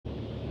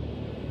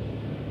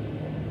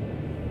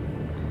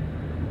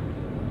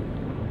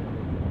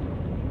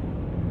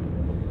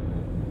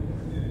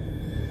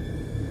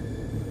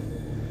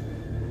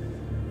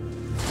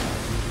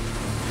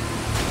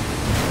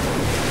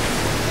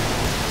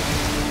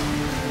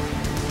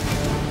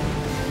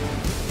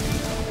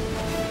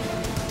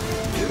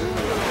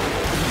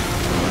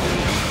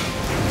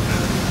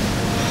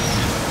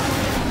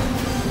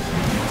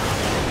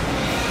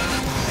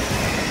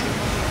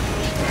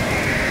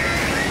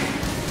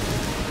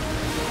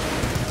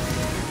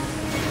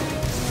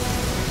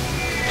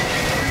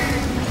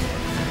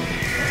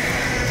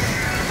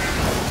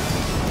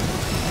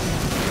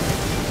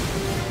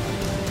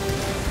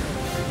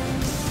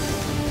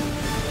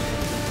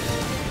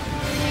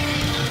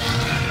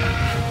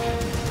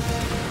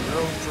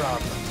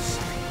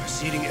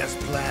proceeding as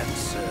planned,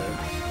 sir.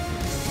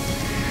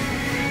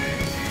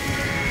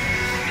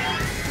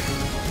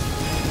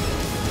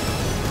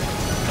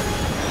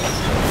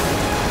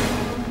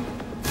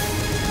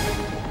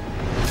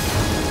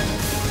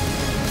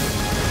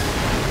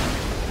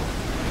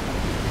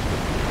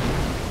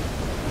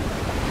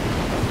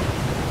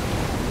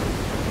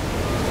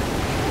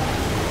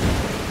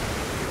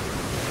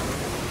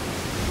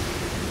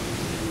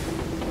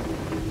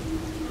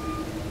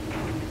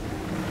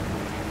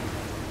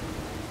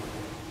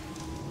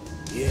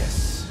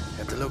 Yes,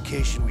 at the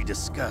location we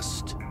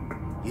discussed.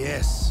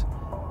 Yes,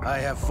 I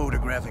have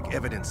photographic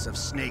evidence of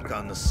Snake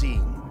on the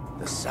scene.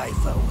 The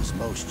cipher was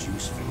most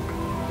useful.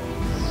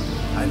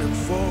 I look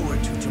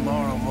forward to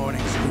tomorrow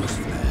morning's news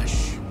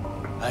flash.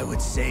 I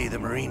would say the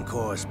Marine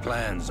Corps'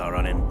 plans are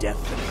on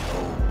indefinite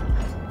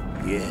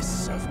hold.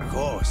 Yes, of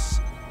course,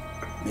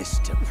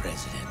 Mr.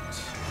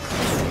 President.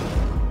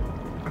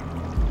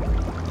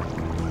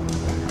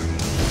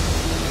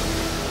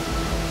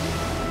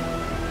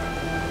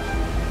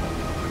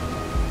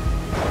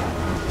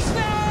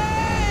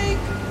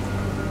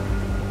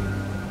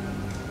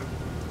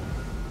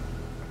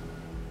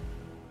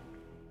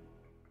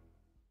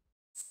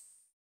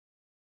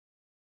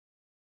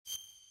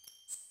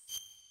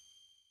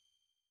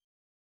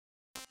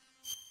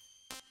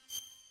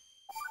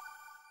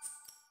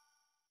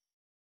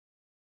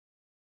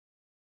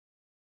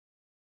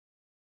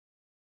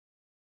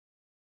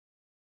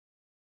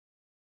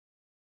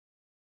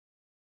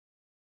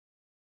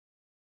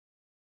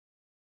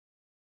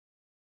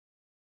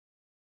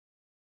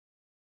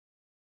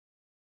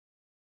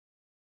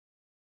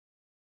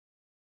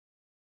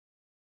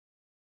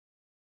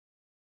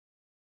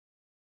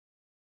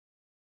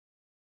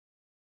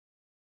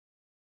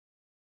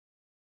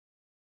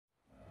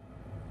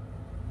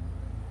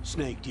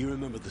 Snake, do you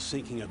remember the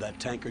sinking of that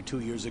tanker 2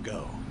 years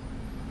ago?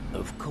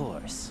 Of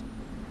course.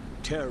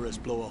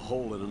 Terrorists blow a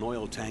hole in an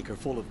oil tanker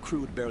full of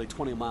crude barely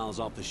 20 miles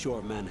off the shore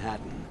of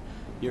Manhattan.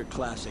 Your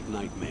classic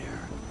nightmare.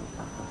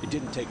 It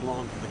didn't take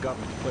long for the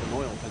government to put an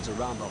oil fence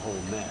around the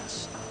whole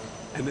mess.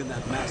 And then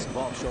that massive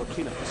offshore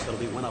cleanup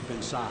facility went up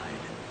inside.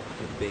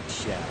 The big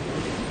shell.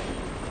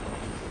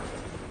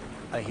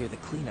 I hear the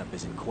cleanup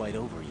isn't quite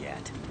over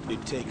yet.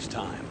 It takes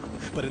time.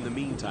 But in the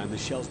meantime, the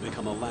shell's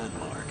become a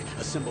landmark,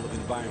 a symbol of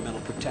environmental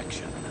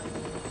protection.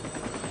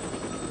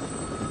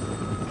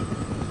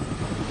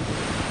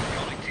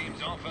 Calling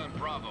teams Alpha and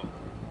Bravo.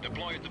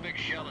 Deploy at the big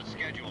shell as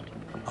scheduled.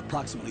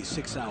 Approximately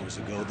 6 hours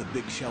ago, the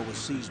big shell was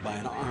seized by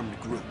an armed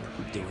group.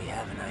 Do we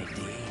have an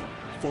ID?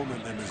 Former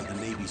members of the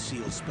Navy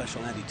SEALs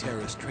Special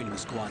Anti-Terrorist Training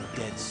Squad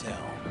Dead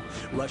Cell.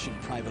 Russian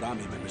private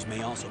army members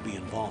may also be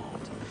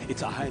involved.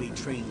 It's a highly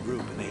trained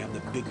group, and they have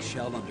the big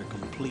shell under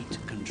complete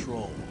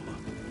control.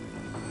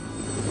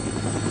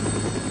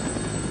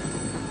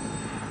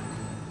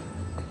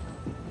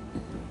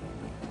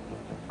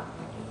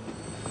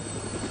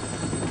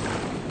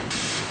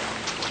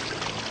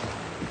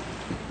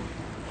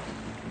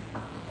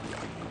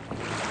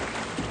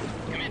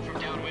 Come in from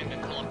downwind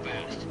and pull up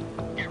fast.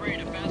 Get ready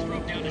to fast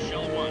rope down to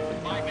Shell 1.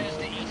 5 minutes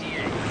to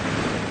ETA.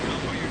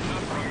 Alpha, your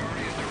top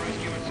priority is to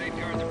rescue and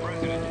safeguard the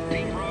President.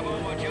 Team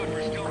Bravo, watch out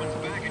for Stillman's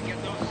back and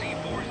get those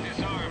C4s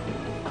disarmed.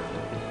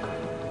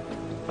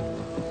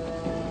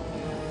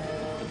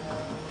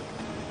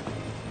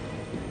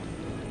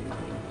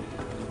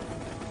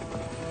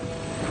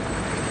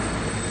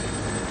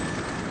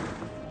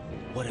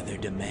 What are their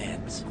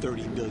demands?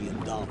 $30 billion.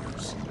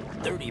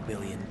 $30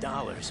 billion?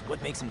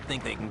 What makes them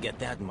think they can get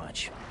that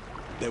much?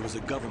 There was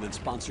a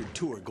government-sponsored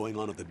tour going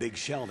on at the big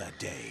shell that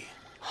day.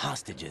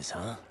 Hostages,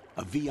 huh?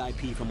 A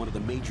VIP from one of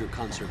the major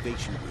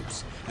conservation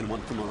groups, and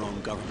one from our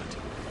own government.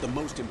 The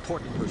most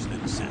important person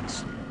in a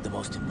sense. The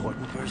most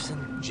important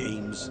person?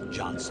 James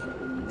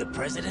Johnson. The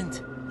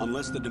President?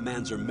 Unless the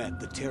demands are met,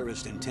 the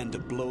terrorists intend to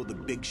blow the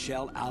big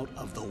shell out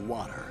of the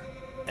water.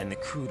 And the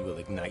crude will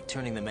ignite,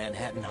 turning the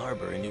Manhattan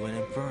Harbor into an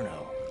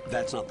inferno.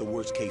 That's not the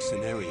worst-case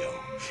scenario.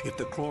 If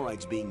the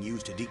chlorides being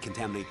used to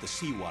decontaminate the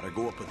seawater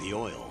go up with the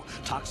oil,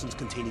 toxins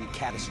containing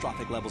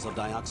catastrophic levels of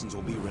dioxins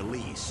will be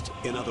released.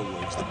 In other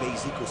words, the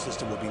bay's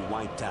ecosystem will be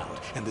wiped out,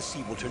 and the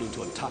sea will turn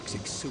into a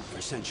toxic soup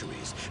for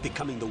centuries,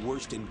 becoming the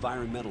worst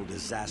environmental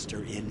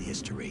disaster in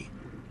history.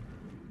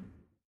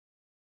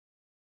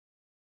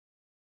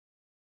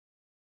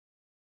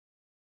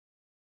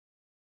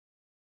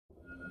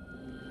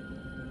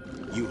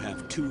 You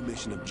have 2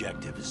 mission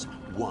objectives.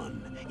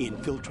 1,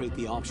 infiltrate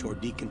the offshore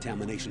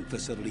decontamination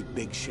facility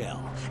Big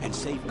Shell and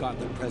safeguard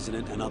the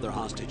President and other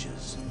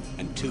hostages.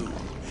 And 2,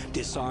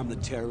 disarm the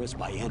terrorists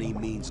by any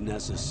means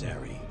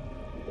necessary.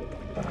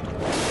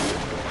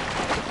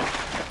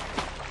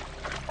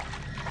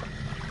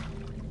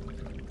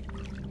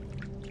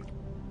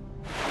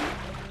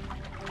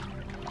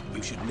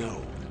 You should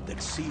know that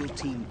SEAL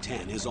Team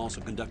 10 is also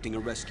conducting a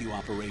rescue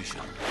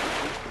operation.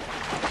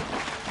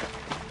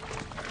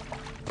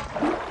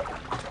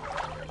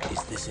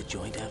 Is this a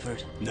joint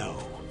effort? No.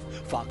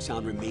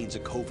 Foxhound remains a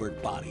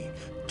covert body.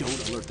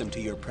 Don't alert them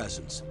to your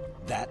presence.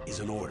 That is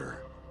an order.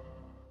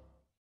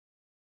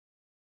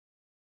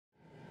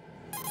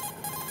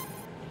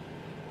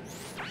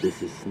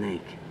 This is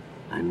Snake.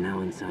 I'm now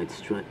inside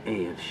Strut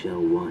A of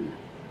Shell 1.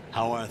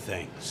 How are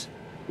things?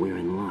 We're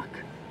in luck.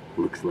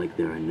 Looks like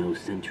there are no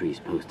sentries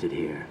posted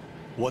here.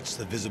 What's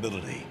the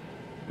visibility?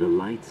 The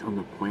lights on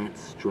the plant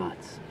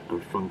struts are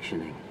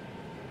functioning.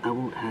 I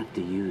won't have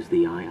to use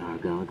the IR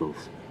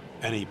goggles.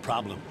 Any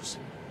problems?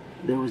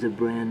 There was a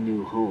brand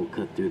new hole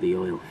cut through the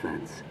oil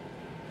fence.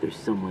 There's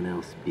someone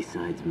else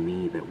besides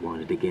me that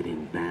wanted to get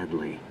in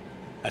badly.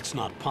 That's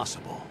not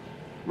possible.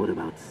 What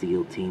about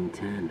SEAL Team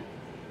 10?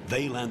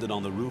 They landed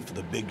on the roof of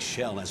the big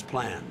shell as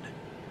planned.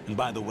 And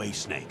by the way,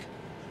 Snake,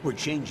 we're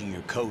changing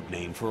your code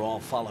name for all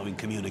following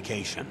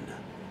communication.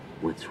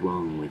 What's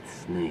wrong with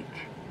Snake?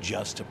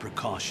 Just a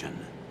precaution.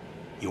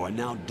 You are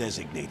now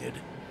designated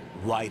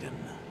Raiden.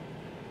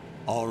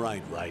 All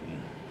right, Raiden.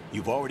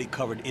 You've already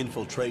covered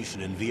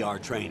infiltration and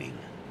VR training.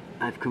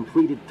 I've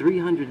completed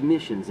 300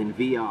 missions in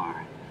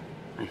VR.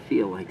 I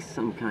feel like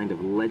some kind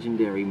of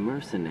legendary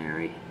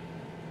mercenary.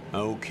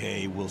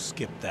 Okay, we'll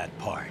skip that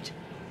part.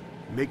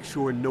 Make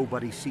sure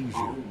nobody sees you.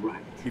 All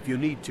right. If you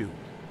need to,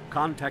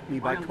 contact me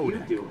by Why don't you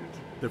codec. do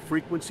it? The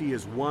frequency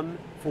is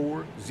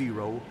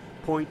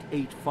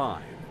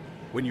 140.85.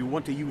 When you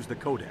want to use the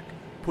codec,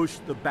 push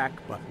the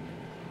back button.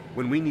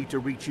 When we need to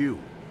reach you,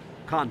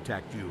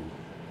 contact you,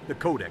 the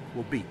codec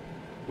will beep.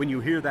 When you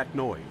hear that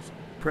noise,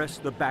 press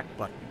the back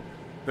button.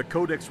 The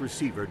codec's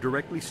receiver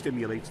directly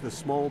stimulates the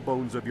small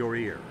bones of your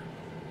ear.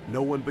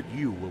 No one but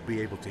you will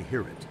be able to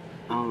hear it.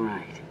 All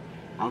right.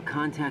 I'll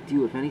contact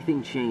you if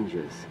anything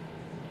changes.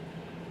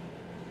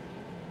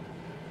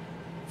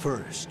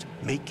 First,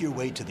 make your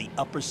way to the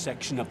upper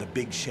section of the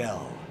big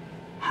shell.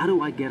 How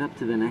do I get up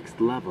to the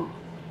next level?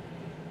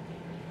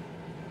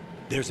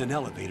 There's an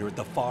elevator at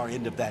the far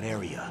end of that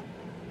area.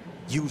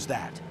 Use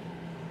that.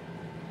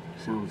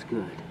 Sounds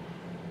good.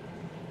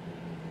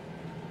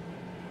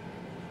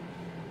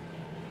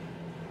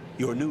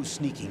 Your new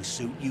sneaking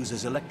suit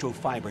uses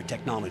electrofiber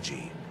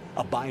technology,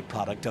 a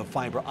byproduct of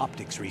fiber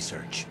optics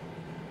research.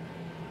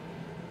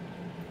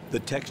 The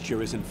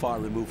texture isn't far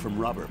removed from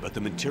rubber, but the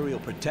material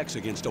protects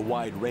against a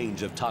wide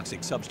range of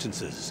toxic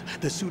substances.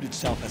 The suit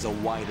itself has a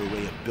wide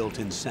array of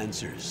built-in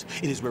sensors.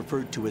 It is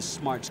referred to as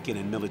smart skin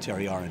in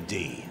military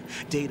R&D.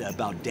 Data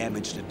about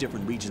damage to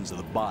different regions of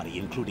the body,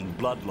 including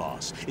blood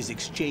loss, is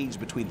exchanged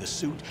between the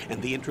suit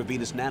and the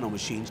intravenous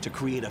nanomachines to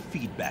create a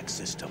feedback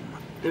system.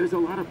 There's a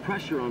lot of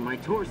pressure on my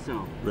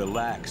torso.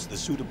 Relax. The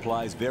suit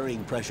applies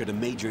varying pressure to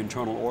major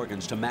internal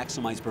organs to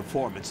maximize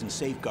performance and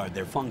safeguard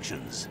their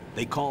functions.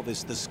 They call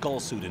this the skull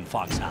suit in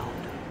Foxhound.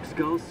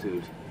 Skull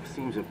suit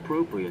seems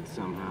appropriate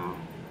somehow.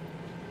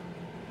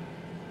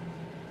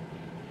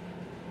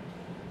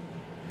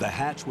 The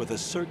hatch with a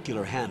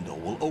circular handle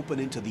will open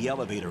into the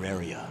elevator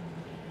area.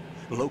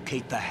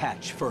 Locate the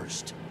hatch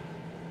first.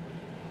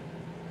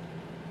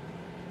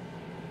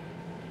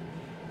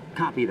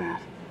 Copy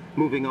that.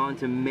 Moving on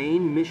to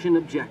main mission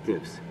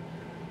objectives.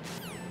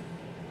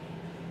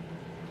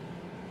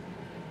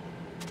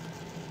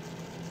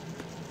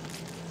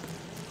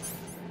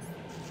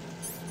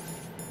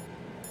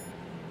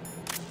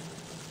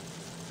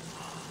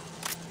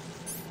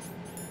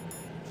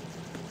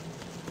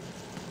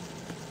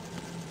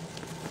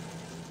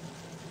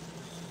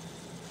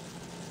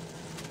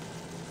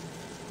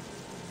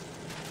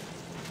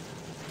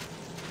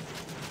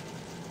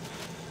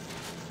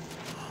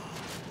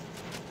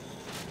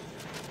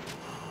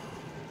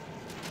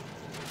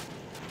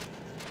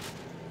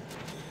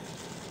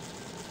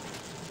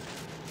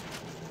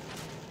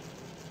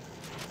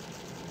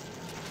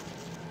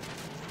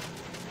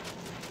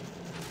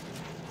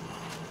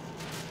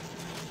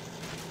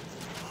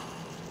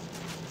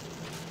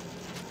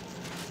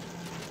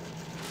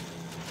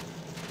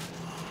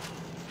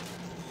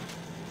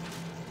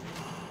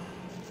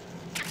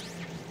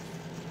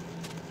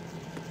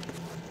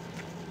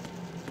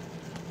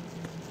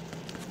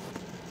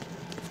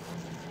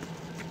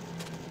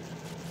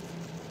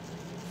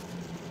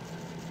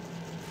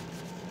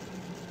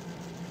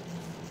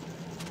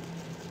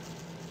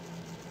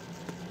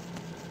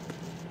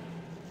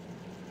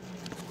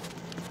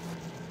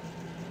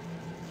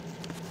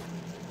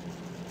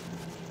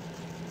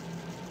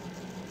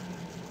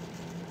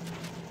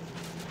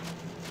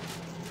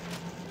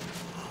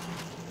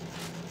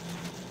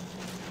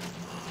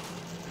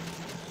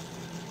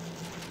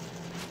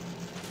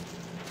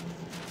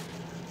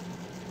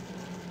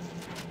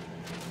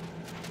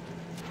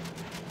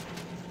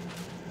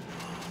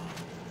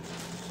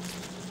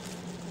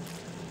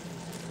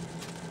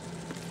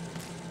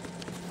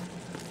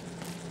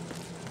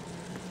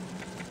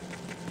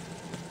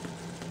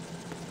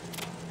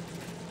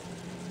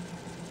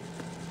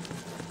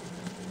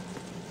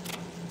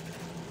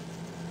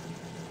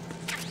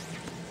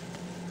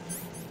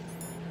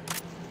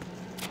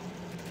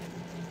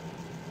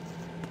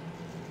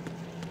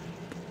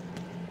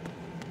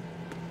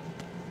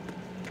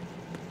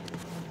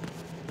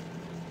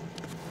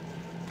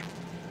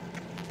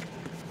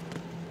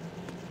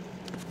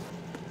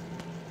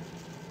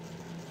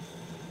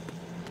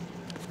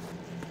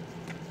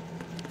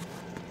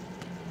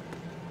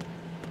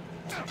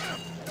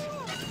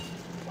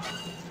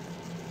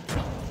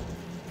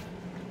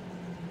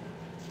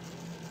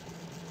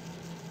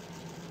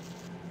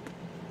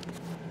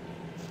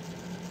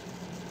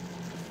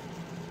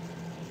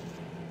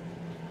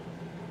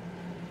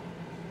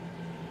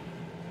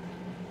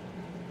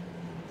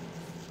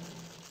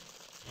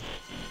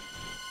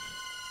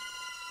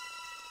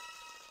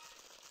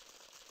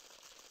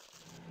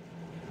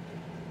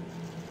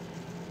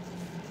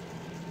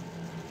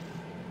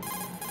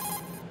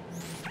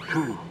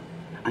 Colonel,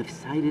 I've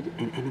sighted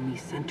an enemy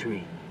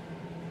sentry.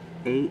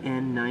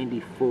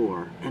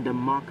 AN-94 and a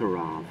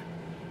Makarov.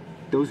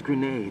 Those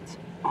grenades,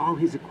 all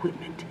his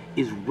equipment,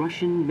 is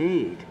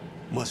Russian-made.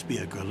 Must be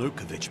a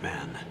Gerlukovich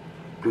man.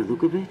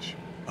 Gerlukovich?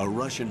 A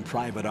Russian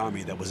private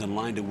army that was in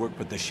line to work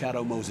with the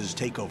Shadow Moses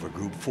takeover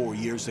group 4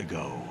 years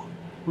ago.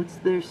 What's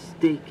their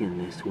stake in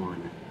this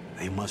one?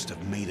 They must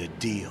have made a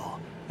deal,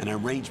 an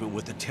arrangement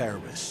with the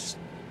terrorists.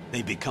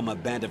 They become a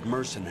band of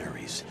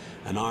mercenaries,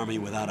 an army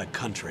without a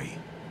country.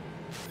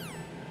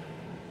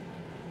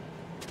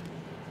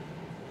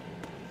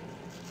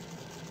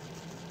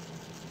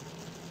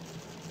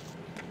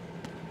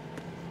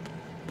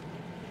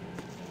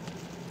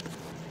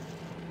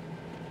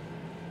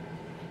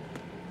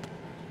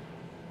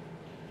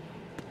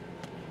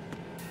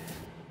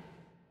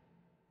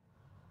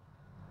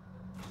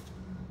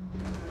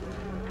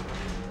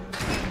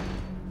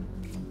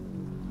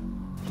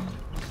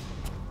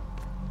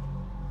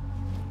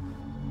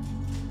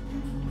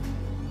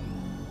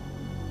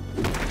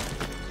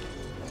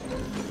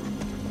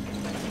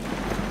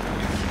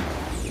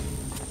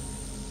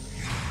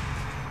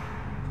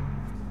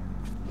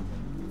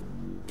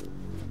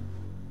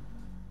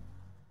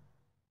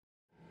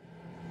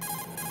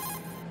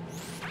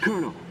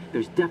 Colonel,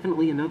 there's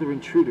definitely another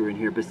intruder in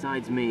here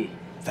besides me.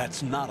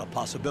 That's not a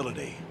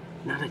possibility.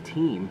 Not a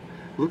team.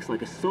 Looks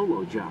like a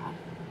solo job.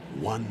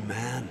 One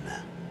man.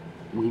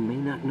 We may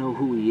not know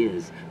who he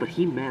is, but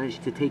he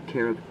managed to take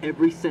care of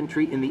every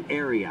sentry in the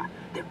area.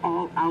 They're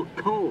all out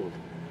cold.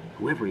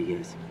 Whoever he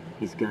is,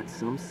 he's got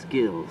some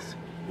skills.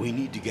 We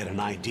need to get an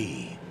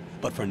ID.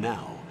 But for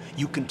now,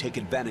 you can take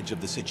advantage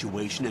of the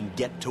situation and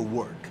get to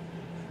work.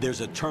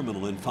 There's a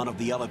terminal in front of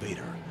the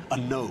elevator. A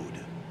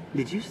node.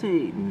 Did you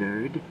say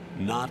nerd?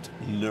 Not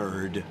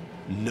nerd.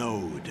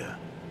 Node.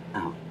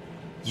 Oh.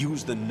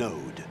 Use the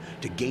node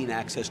to gain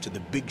access to the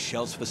Big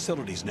Shell's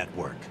facilities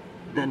network.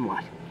 Then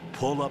what?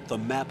 Pull up the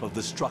map of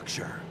the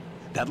structure.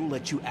 That'll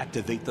let you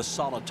activate the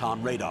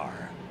Soliton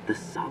radar. The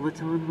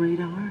Soliton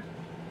radar?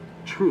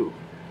 True.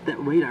 That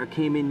radar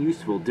came in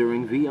useful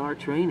during VR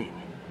training.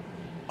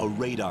 A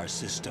radar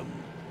system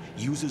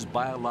uses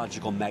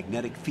biological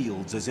magnetic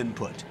fields as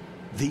input.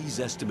 These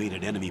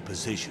estimated enemy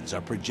positions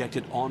are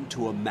projected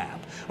onto a map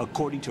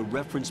according to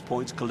reference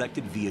points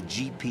collected via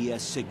GPS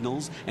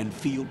signals and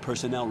field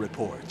personnel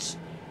reports.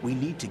 We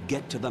need to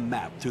get to the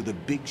map through the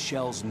Big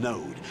Shell's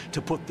node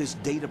to put this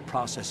data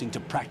processing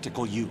to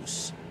practical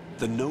use.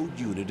 The node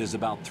unit is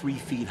about 3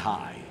 feet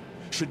high,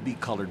 should be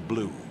colored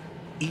blue.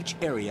 Each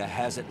area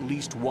has at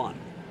least one.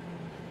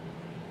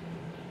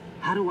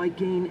 How do I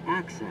gain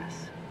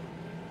access?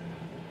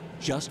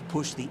 Just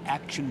push the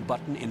action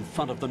button in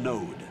front of the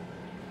node.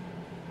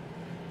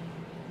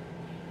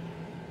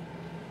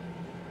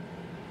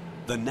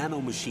 The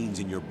nanomachines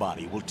in your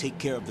body will take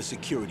care of the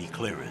security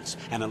clearance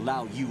and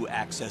allow you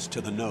access to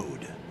the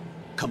node.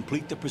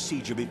 Complete the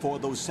procedure before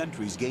those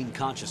sentries gain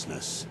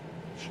consciousness.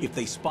 If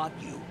they spot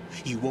you,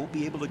 you won't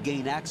be able to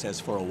gain access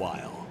for a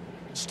while.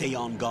 Stay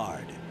on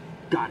guard.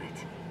 Got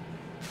it.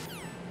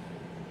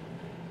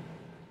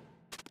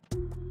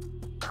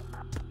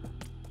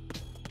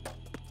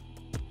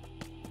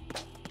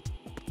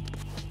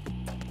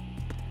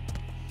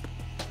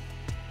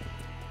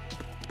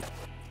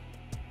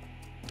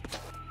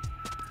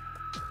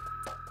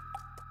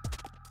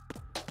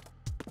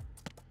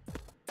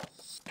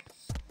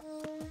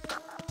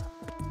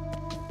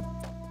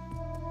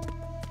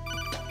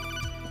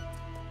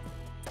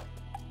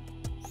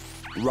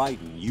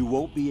 Raiden, you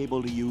won't be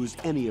able to use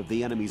any of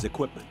the enemy's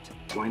equipment.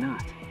 Why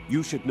not?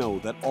 You should know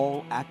that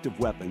all active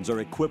weapons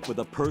are equipped with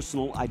a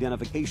personal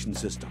identification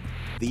system.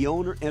 The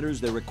owner enters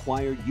their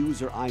required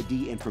user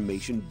ID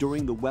information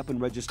during the weapon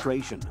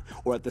registration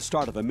or at the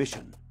start of a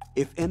mission.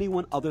 If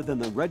anyone other than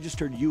the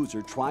registered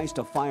user tries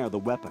to fire the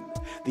weapon,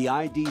 the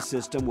ID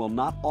system will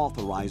not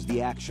authorize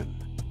the action.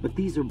 But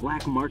these are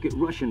black market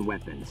Russian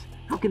weapons.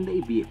 How can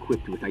they be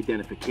equipped with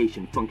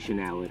identification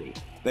functionality?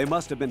 They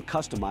must have been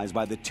customized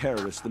by the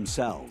terrorists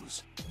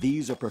themselves.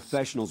 These are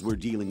professionals we're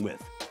dealing with,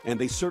 and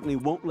they certainly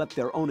won't let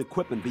their own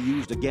equipment be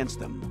used against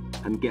them.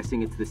 I'm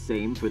guessing it's the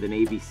same for the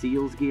Navy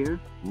SEALs gear?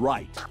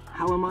 Right.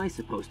 How am I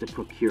supposed to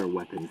procure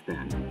weapons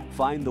then?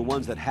 Find the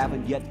ones that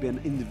haven't yet been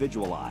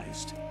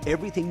individualized.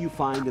 Everything you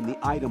find in the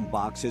item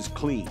box is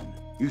clean.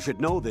 You should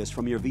know this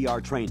from your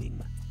VR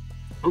training.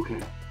 Okay,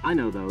 I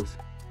know those.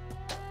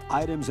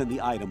 Items in the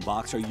item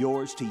box are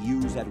yours to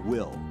use at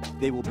will.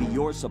 They will be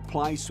your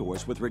supply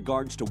source with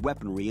regards to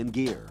weaponry and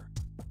gear.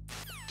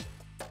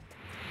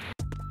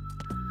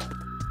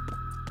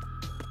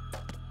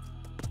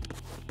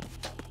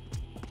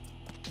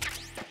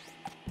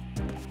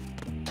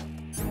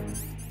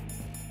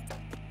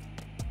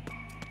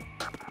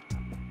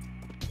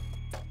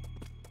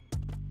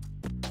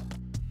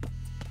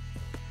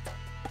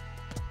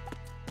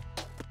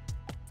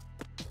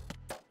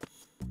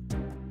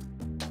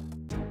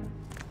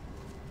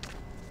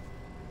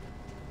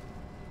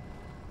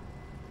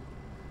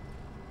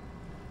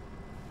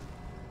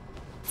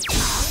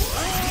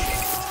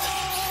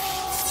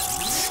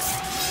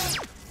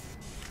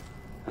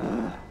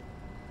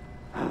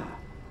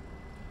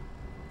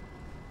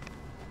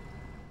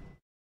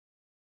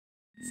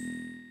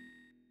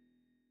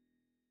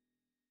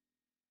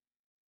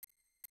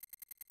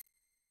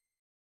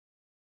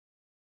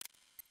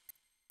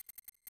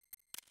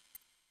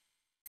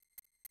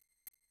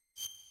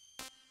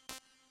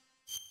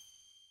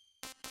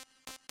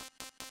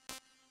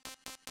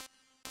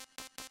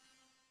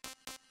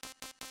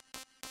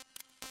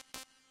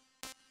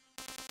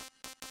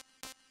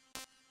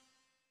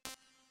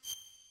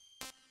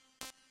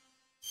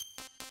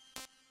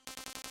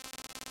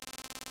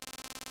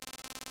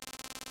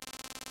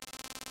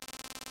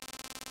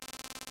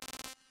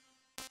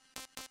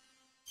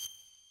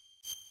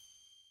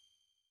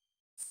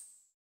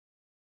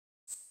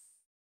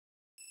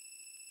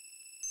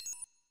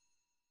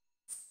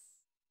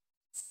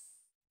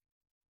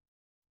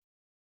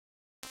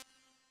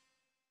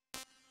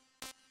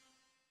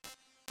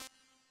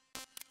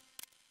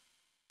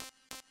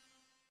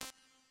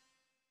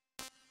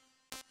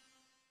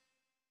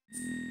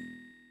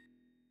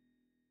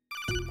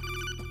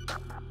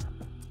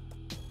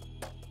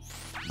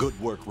 Good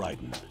work,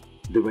 Raiden.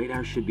 The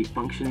radar should be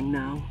functioning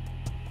now?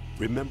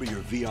 Remember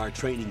your VR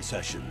training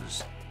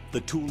sessions.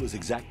 The tool is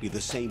exactly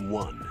the same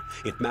one.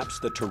 It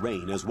maps the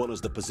terrain as well as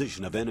the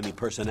position of enemy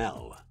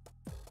personnel.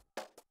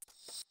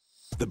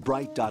 The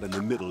bright dot in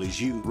the middle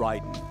is you,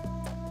 Raiden.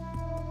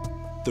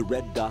 The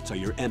red dots are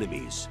your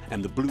enemies,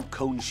 and the blue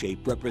cone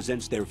shape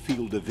represents their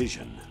field of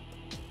vision.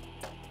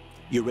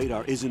 Your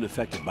radar isn't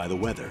affected by the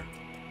weather,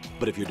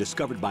 but if you're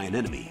discovered by an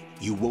enemy,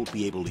 you won't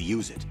be able to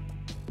use it.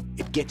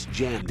 It gets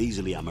jammed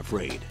easily, I'm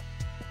afraid.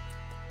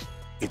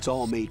 It's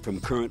all made from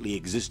currently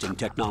existing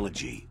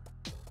technology.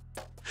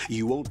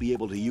 You won't be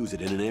able to use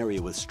it in an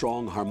area with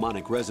strong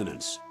harmonic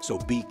resonance, so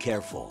be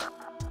careful.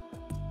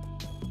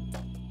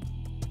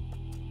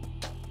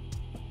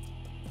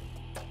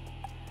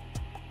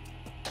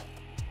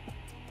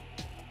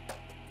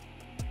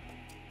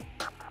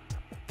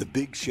 The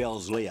Big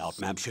Shell's layout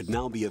map should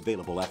now be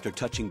available after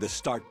touching the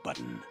Start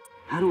button.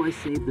 How do I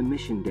save the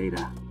mission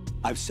data?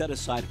 I've set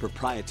aside a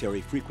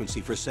proprietary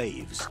frequency for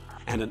saves,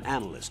 and an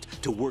analyst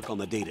to work on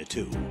the data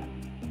too.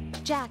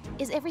 Jack,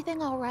 is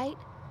everything all right?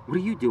 What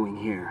are you doing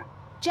here?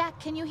 Jack,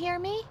 can you hear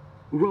me?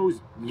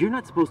 Rose, you're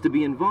not supposed to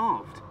be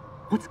involved.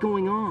 What's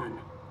going on?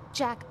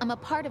 Jack, I'm a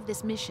part of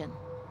this mission.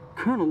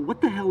 Colonel, what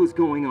the hell is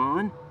going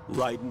on?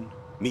 Raiden,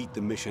 meet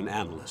the mission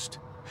analyst.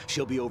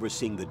 She'll be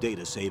overseeing the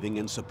data saving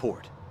and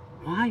support.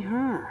 Why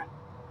her?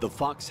 The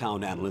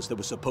Foxhound analyst that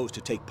was supposed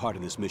to take part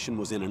in this mission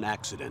was in an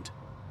accident.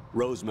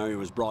 Rosemary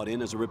was brought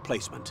in as a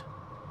replacement.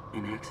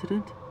 An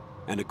accident?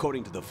 And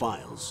according to the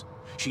files,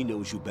 she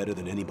knows you better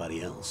than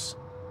anybody else.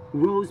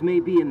 Rose may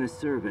be in the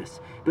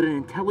service, but an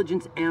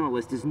intelligence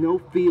analyst is no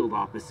field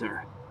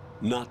officer.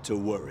 Not to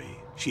worry.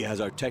 She has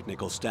our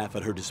technical staff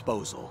at her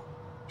disposal.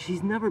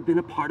 She's never been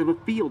a part of a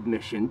field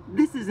mission.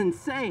 This is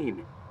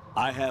insane.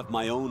 I have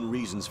my own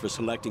reasons for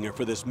selecting her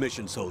for this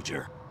mission,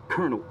 soldier.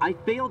 Colonel, I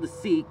fail to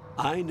see...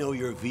 I know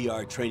your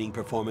VR training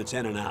performance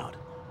in and out,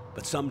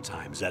 but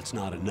sometimes that's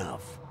not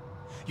enough.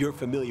 You're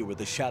familiar with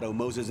the Shadow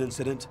Moses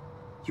incident?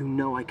 You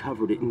know I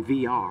covered it in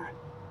VR.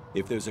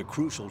 If there's a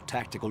crucial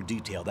tactical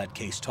detail that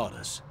case taught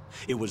us,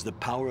 it was the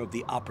power of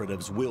the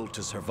operative's will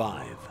to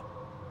survive.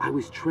 I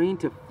was trained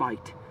to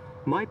fight.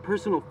 My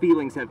personal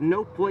feelings have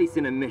no place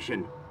in a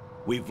mission.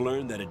 We've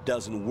learned that it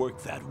doesn't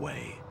work that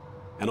way.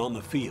 And on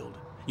the field,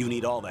 you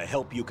need all the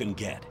help you can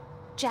get.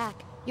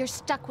 Jack, you're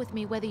stuck with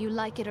me whether you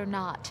like it or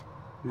not.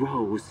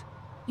 Rose.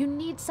 You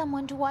need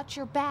someone to watch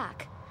your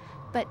back.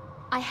 But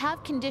I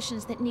have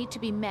conditions that need to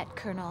be met,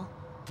 Colonel.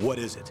 What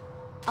is it?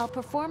 I'll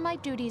perform my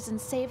duties and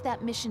save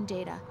that mission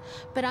data,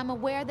 but I'm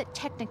aware that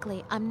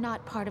technically I'm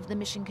not part of the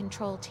mission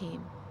control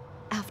team.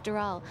 After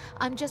all,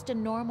 I'm just a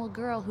normal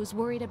girl who's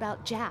worried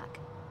about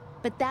Jack.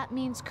 But that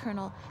means,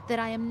 Colonel, that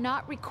I am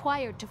not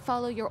required to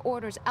follow your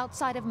orders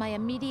outside of my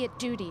immediate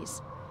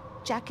duties.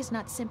 Jack is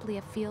not simply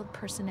a field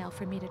personnel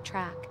for me to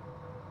track.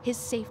 His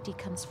safety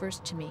comes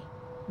first to me,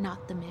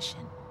 not the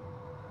mission.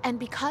 And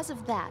because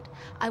of that,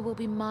 I will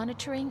be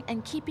monitoring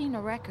and keeping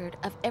a record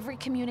of every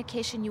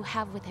communication you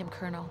have with him,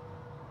 Colonel.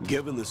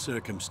 Given the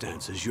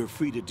circumstances, you're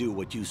free to do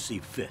what you see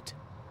fit.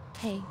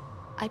 Hey,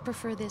 I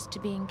prefer this to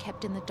being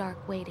kept in the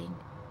dark waiting.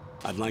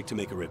 I'd like to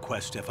make a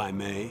request, if I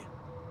may.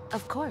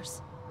 Of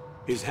course.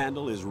 His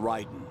handle is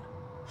Raiden.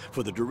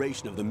 For the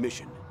duration of the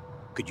mission,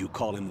 could you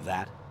call him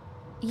that?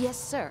 Yes,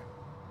 sir.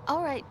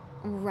 All right,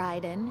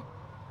 Raiden.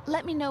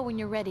 Let me know when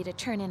you're ready to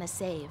turn in a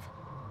save.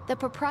 The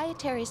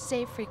proprietary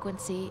save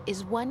frequency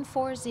is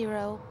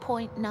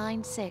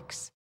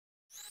 140.96.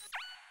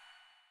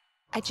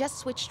 I just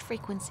switched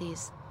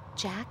frequencies.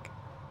 Jack?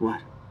 What?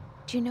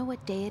 Do you know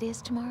what day it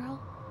is tomorrow?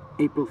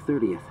 April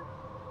 30th.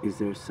 Is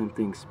there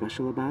something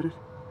special about it?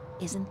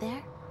 Isn't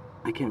there?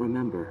 I can't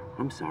remember.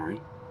 I'm sorry.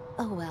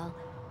 Oh well,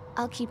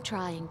 I'll keep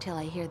trying till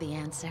I hear the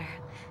answer.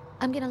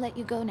 I'm gonna let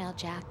you go now,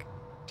 Jack.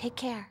 Take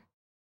care.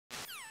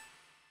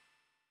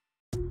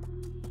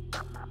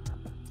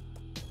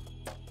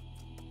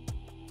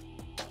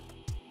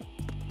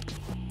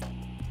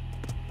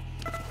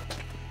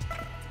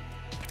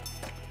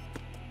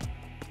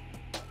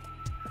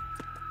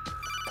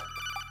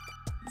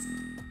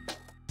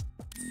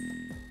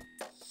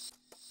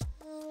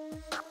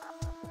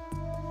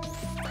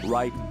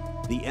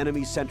 Raiden, the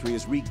enemy sentry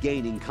is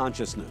regaining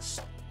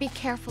consciousness. Be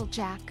careful,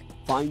 Jack.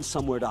 Find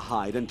somewhere to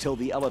hide until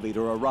the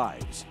elevator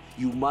arrives.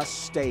 You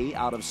must stay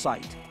out of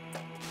sight.